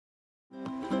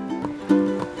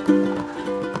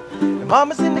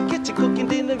Mama's in the kitchen cooking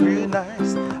dinner real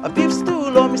nice. A beef stew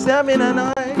on me salmon and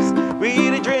ice. We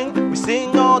eat and drink, we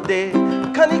sing all day.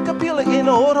 Kanika Pila in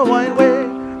a order wine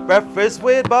way. Breakfast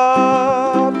with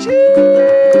Bob.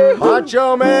 Cheers!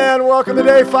 Macho Man, welcome to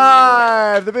day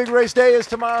 5. The big race day is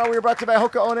tomorrow. We are brought to you by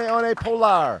HOKA One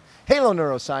Polar. Halo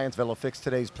Neuroscience, Velofix,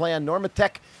 today's plan.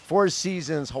 Normatec, 4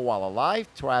 Seasons, Hualalai,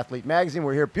 Triathlete magazine.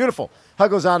 We're here, beautiful.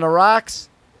 Huggo's on the rocks.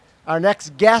 Our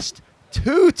next guest,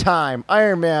 2-time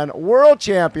Ironman world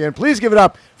champion. Please give it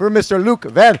up for Mr. Luc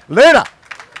Van Lierde.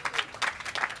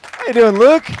 How you doing,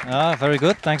 Luc? Very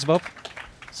good. Thanks, Bob.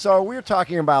 So we were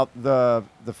talking about the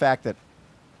fact that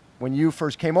when you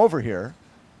first came over here,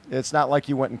 it's not like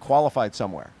you went and qualified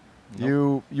somewhere.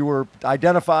 Nope. You were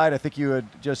identified. I think you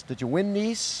had did you win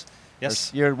Nice?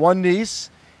 Yes. You had won Nice,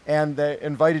 and they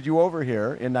invited you over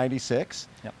here in '96.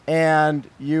 Yep. And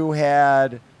you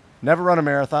had never run a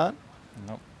marathon.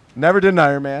 Nope. Never did an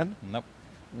Ironman. Nope.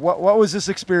 What was this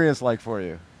experience like for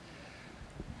you?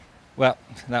 Well,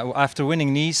 after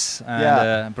winning Nice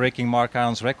and breaking Mark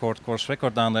Allen's course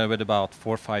record down there with about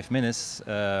 4 or 5 minutes,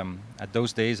 at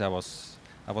those days I was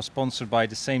sponsored by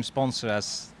the same sponsor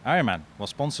as Ironman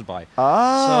was sponsored by.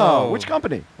 Oh, so which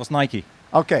company? It was Nike.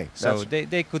 Okay. So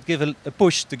they could give a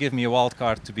push to give me a wild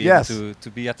card to be able to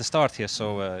be at the start here.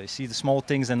 So you see, the small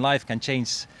things in life can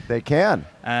change. They can.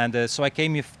 And so I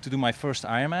came here to do my first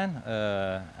Ironman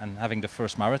and having the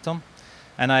first marathon.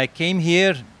 And I came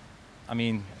here, I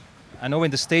mean, I know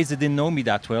in the States they didn't know me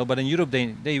that well, but in Europe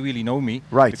they really know me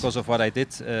because of what I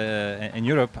did in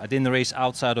Europe. I didn't race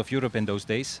outside of Europe in those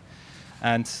days.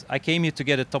 And I came here to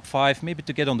get a top 5, maybe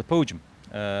to get on the podium,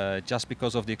 just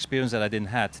because of the experience that I didn't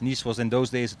have. Nice was in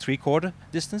those days a 3/4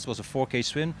 distance, was a 4K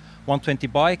swim, 120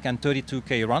 bike and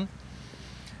 32K run.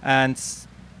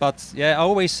 But yeah, I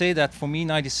always say that for me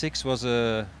 96 was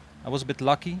I was a bit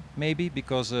lucky maybe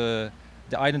because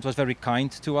the island was very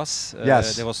kind to us.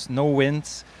 There was no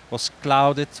wind, was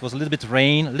clouded, was a little bit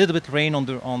rain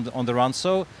on the run.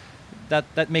 So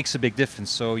that makes a big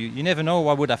difference. So you never know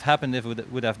what would have happened if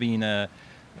it would have been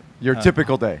your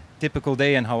typical day. Typical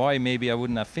day in Hawaii. Maybe I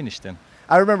wouldn't have finished then.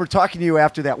 I remember talking to you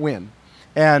after that win,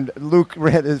 and Luc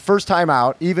ran his first time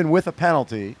out, even with a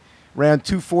penalty, ran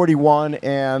 2:41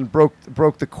 and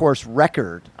broke the course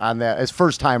record on that his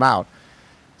first time out.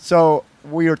 So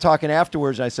we were talking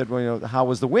afterwards, and I said, well, how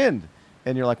was the wind?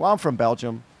 And you're like, well, I'm from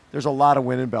Belgium. There's a lot of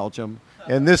wind in Belgium.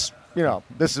 And this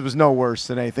was no worse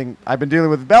than anything I've been dealing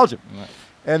with in Belgium. Right.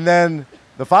 And then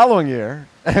the following year,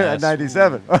 at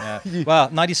 97. Well,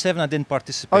 97 I didn't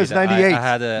participate. Oh, it's 98. I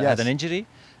had an injury.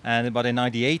 But in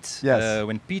 98,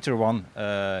 when Peter won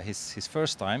his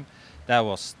first time, that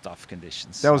was tough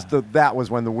conditions. That was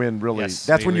when the wind really.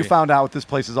 That's when you found out what this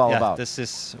place is all about. This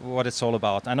is what it's all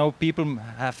about. I know people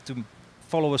have to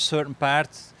follow a certain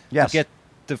path to get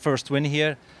the first win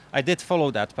here. I did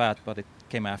follow that path, but it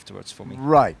came afterwards for me.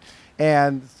 Right.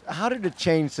 And how did it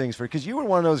change things for you? Because you were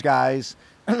one of those guys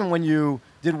when you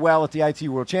did well at the IT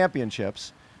World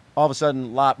Championships. All of a sudden, a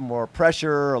lot more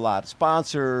pressure, a lot of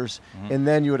sponsors, and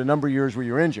then you had a number of years where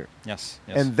you were injured. Yes.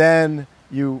 And then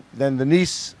you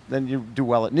do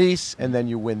well at Nice, and then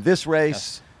you win this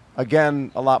race.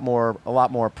 Again, a lot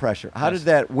more pressure. How did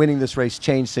that winning this race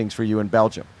change things for you in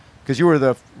Belgium? Because you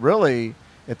were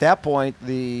at that point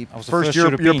the first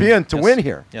European to win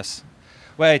here. Yes.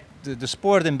 Well, the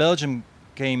sport in Belgium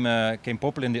came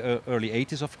popular in the early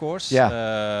 80s, of course.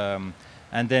 Yeah.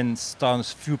 And then a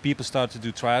few people started to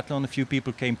do triathlon. A few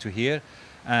people came to here.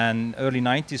 And early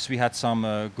 90s, we had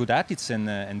some good athletes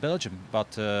in Belgium.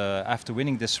 But after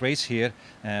winning this race here,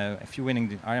 if you're winning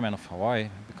the Ironman of Hawaii,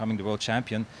 becoming the world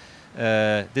champion,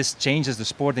 this changes the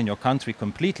sport in your country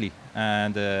completely.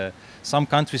 And some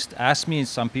countries ask me,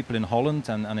 some people in Holland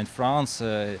and in France,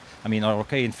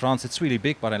 in France it's really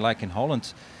big, but I like in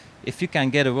Holland, if you can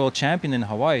get a world champion in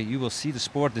Hawaii, you will see the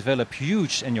sport develop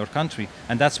huge in your country.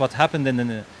 And that's what happened in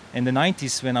the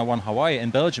 90s when I won Hawaii.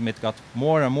 In Belgium, it got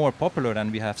more and more popular,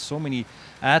 and we have so many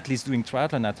athletes doing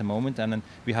triathlon at the moment. And then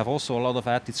we have also a lot of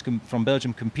athletes from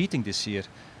Belgium competing this year.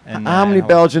 And, how many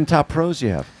Belgian top pros do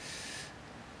you have?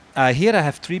 Here I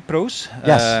have 3 pros.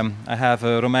 Yes. I have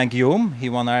Romain Guillaume. He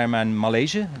won Ironman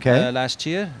Malaysia last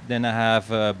year. Then I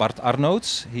have Bart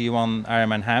Arnouds. He won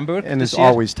Ironman Hamburg and this is year.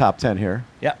 Always top 10 here.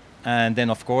 Yeah. And then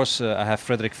of course I have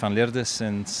Luc Van Lierde,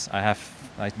 since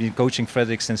I've been coaching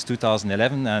Frederick since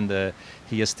 2011, and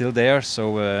he is still there.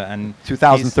 So and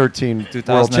 2013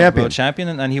 world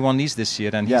champion, and he won Nice this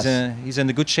year, and he's in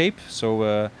a good shape.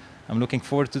 So I'm looking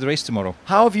forward to the race tomorrow.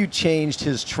 How have you changed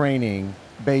his training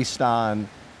based on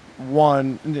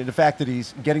the fact that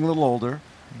he's getting a little older,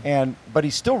 But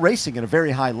he's still racing at a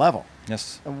very high level.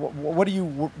 Yes. And what are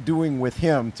you doing with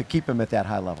him to keep him at that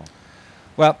high level?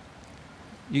 Well,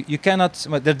 you cannot.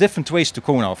 Well, there are different ways to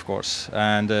Kona, of course,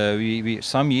 and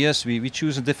some years we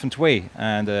choose a different way.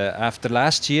 And after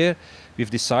last year, we've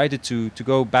decided to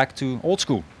go back to old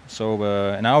school. So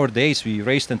in our days, we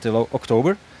raced until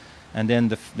October, and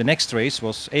then the next race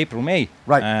was April, May.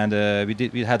 Right. And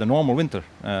we had a normal winter.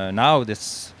 Now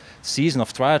this season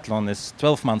of triathlon is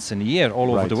 12 months in a year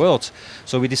all over the world.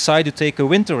 So we decided to take a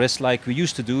winter rest like we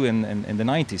used to do in the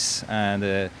 90s,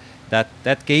 and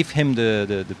that gave him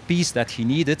the peace that he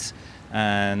needed,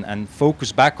 and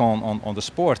focus back on the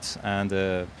sport,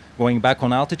 and going back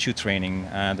on altitude training,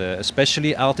 and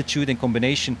especially altitude in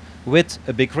combination with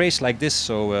a big race like this.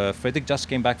 So Fredrik just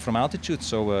came back from altitude,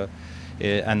 so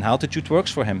and altitude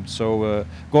works for him. So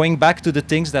going back to the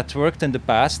things that worked in the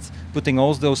past, putting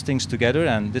all those things together,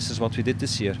 and this is what we did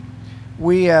this year.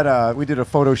 We did a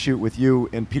photo shoot with you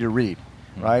and Peter Reed,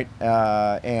 right?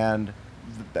 And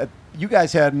you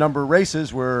guys had a number of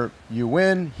races where you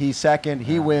win, he's second,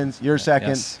 he wins, you're second.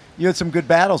 Yes. You had some good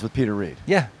battles with Peter Reed.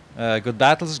 Yeah, good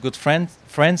battles, good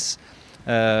friends.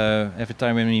 Every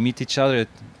time when we meet each other,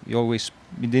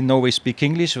 we didn't always speak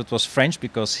English. It was French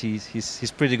because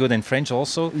he's pretty good in French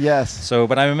also. Yes. So,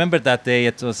 but I remember that day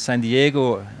it was San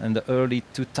Diego in the early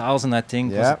 2000, I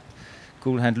think. Yeah.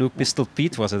 Cool Hand Luke, Pistol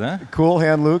Pete, was it? Huh? Cool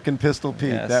Hand Luke and Pistol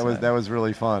Pete. Yes, that was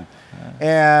really fun.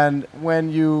 And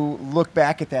when you look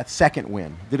back at that second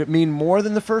win, did it mean more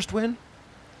than the first win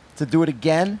to do it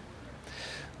again?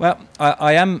 Well,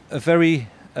 I am a very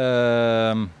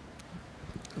not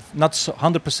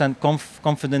 100%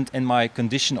 confident in my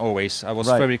condition always. I was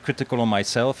very critical on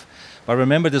myself. But I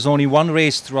remember there's only one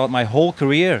race throughout my whole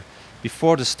career.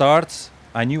 Before the start,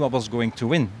 I knew I was going to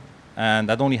win. And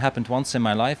that only happened once in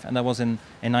my life, and that was in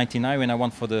 '99 when I won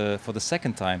for the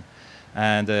second time.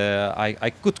 And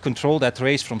I could control that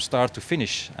race from start to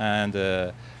finish, and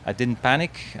I didn't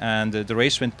panic, and the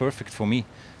race went perfect for me.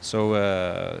 So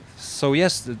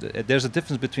yes, there's a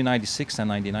difference between '96 and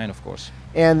 '99, of course.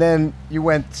 And then you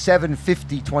went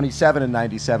 7:50:27 in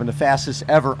 '97, the fastest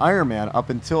ever Ironman up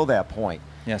until that point.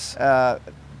 Yes.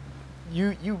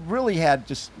 You really had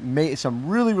just some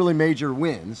really major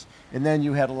wins, and then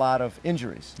you had a lot of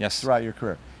injuries throughout your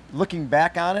career. Looking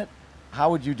back on it, how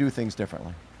would you do things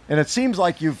differently? And it seems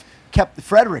like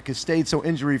Fredrik has stayed so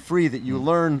injury-free that you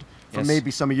learned from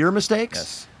maybe some of your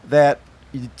mistakes that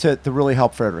to really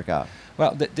help Fredrik out.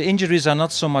 Well, the injuries are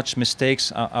not so much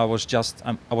mistakes. I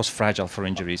was fragile for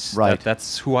injuries. Right.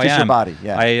 That's who I am. Just your body,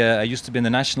 yeah. I used to be in the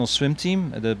national swim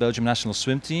team, the Belgium national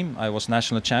swim team. I was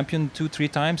national champion 2-3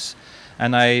 times.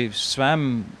 And I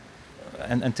swam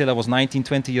until I was 19,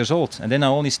 20 years old. And then I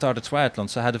only started triathlon.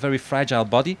 So I had a very fragile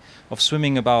body of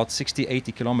swimming about 60,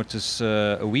 80 kilometers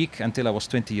a week until I was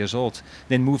 20 years old.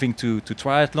 Then moving to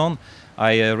triathlon,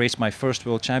 I raced my first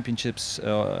world championships,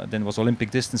 then was Olympic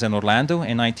distance in Orlando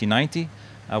in 1990.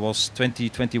 I was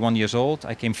 21 years old.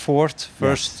 I came fourth,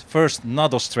 first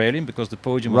not Australian because the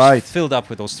podium was filled up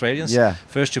with Australians. Yeah.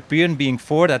 First European, being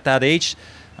fourth at that age.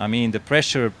 I mean, the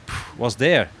pressure was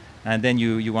there. And then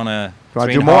you want to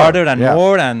train harder and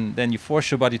more, and then you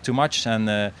force your body too much. And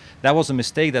that was a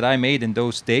mistake that I made in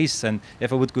those days. And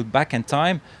if I would go back in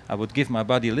time, I would give my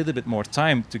body a little bit more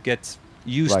time to get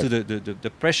used to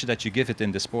the pressure that you give it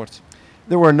in the sport.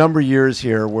 There were a number of years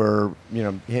here where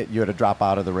you had to drop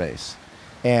out of the race.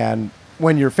 And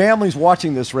when your family's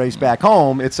watching this race back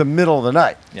home, it's the middle of the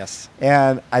night. Yes.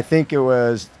 And I think it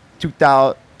was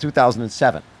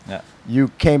 2007. Yeah. You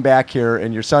came back here,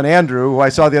 and your son Andrew, who I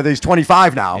saw the other day, he's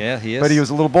 25 now. Yeah, he is. But he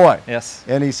was a little boy. Yes.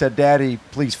 And he said, "Daddy,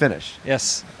 please finish."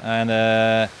 Yes. And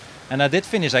I did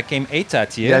finish. I came 8th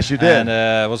that year. Yes, you did. And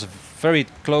it was a very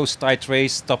close, tight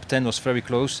race. Top 10 was very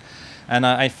close. And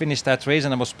I finished that race,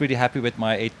 and I was pretty happy with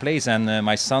my 8th place. And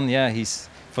my son, he's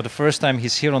for the first time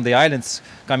he's here on the islands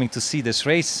coming to see this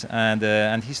race,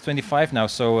 and he's 25 now.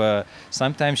 So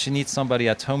sometimes you need somebody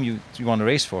at home you want to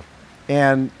race for.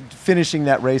 And finishing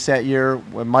that race that year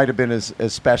might have been as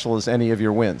special as any of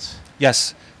your wins.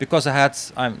 Yes, because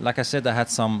like I said, I had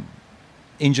some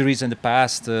injuries in the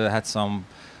past, had some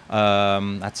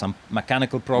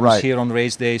mechanical problems here on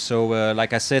race day. So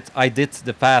like I said, I did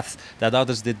the path that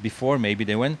others did before. Maybe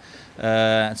they win.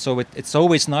 So it's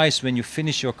always nice when you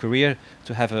finish your career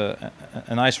to have a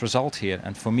nice result here.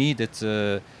 And for me,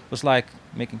 that was like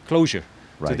making closure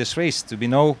to this race. To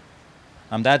know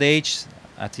I'm that age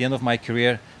at the end of my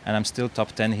career, and I'm still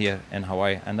top 10 here in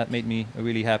Hawaii, and that made me a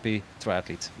really happy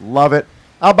triathlete. Love it.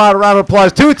 How about a round of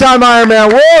applause? Two-time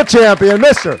Ironman world champion,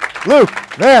 Mr. Luc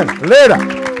Van Lierde.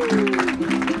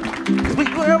 We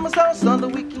go around my house on the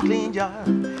weekend clean yard.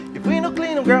 If we no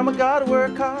clean him, grandma gotta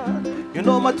work hard. You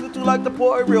know my tutu like the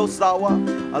pork real sour.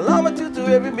 I love my tutu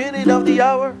every minute of the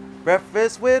hour.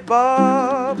 Breakfast with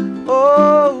Bob.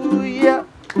 Oh.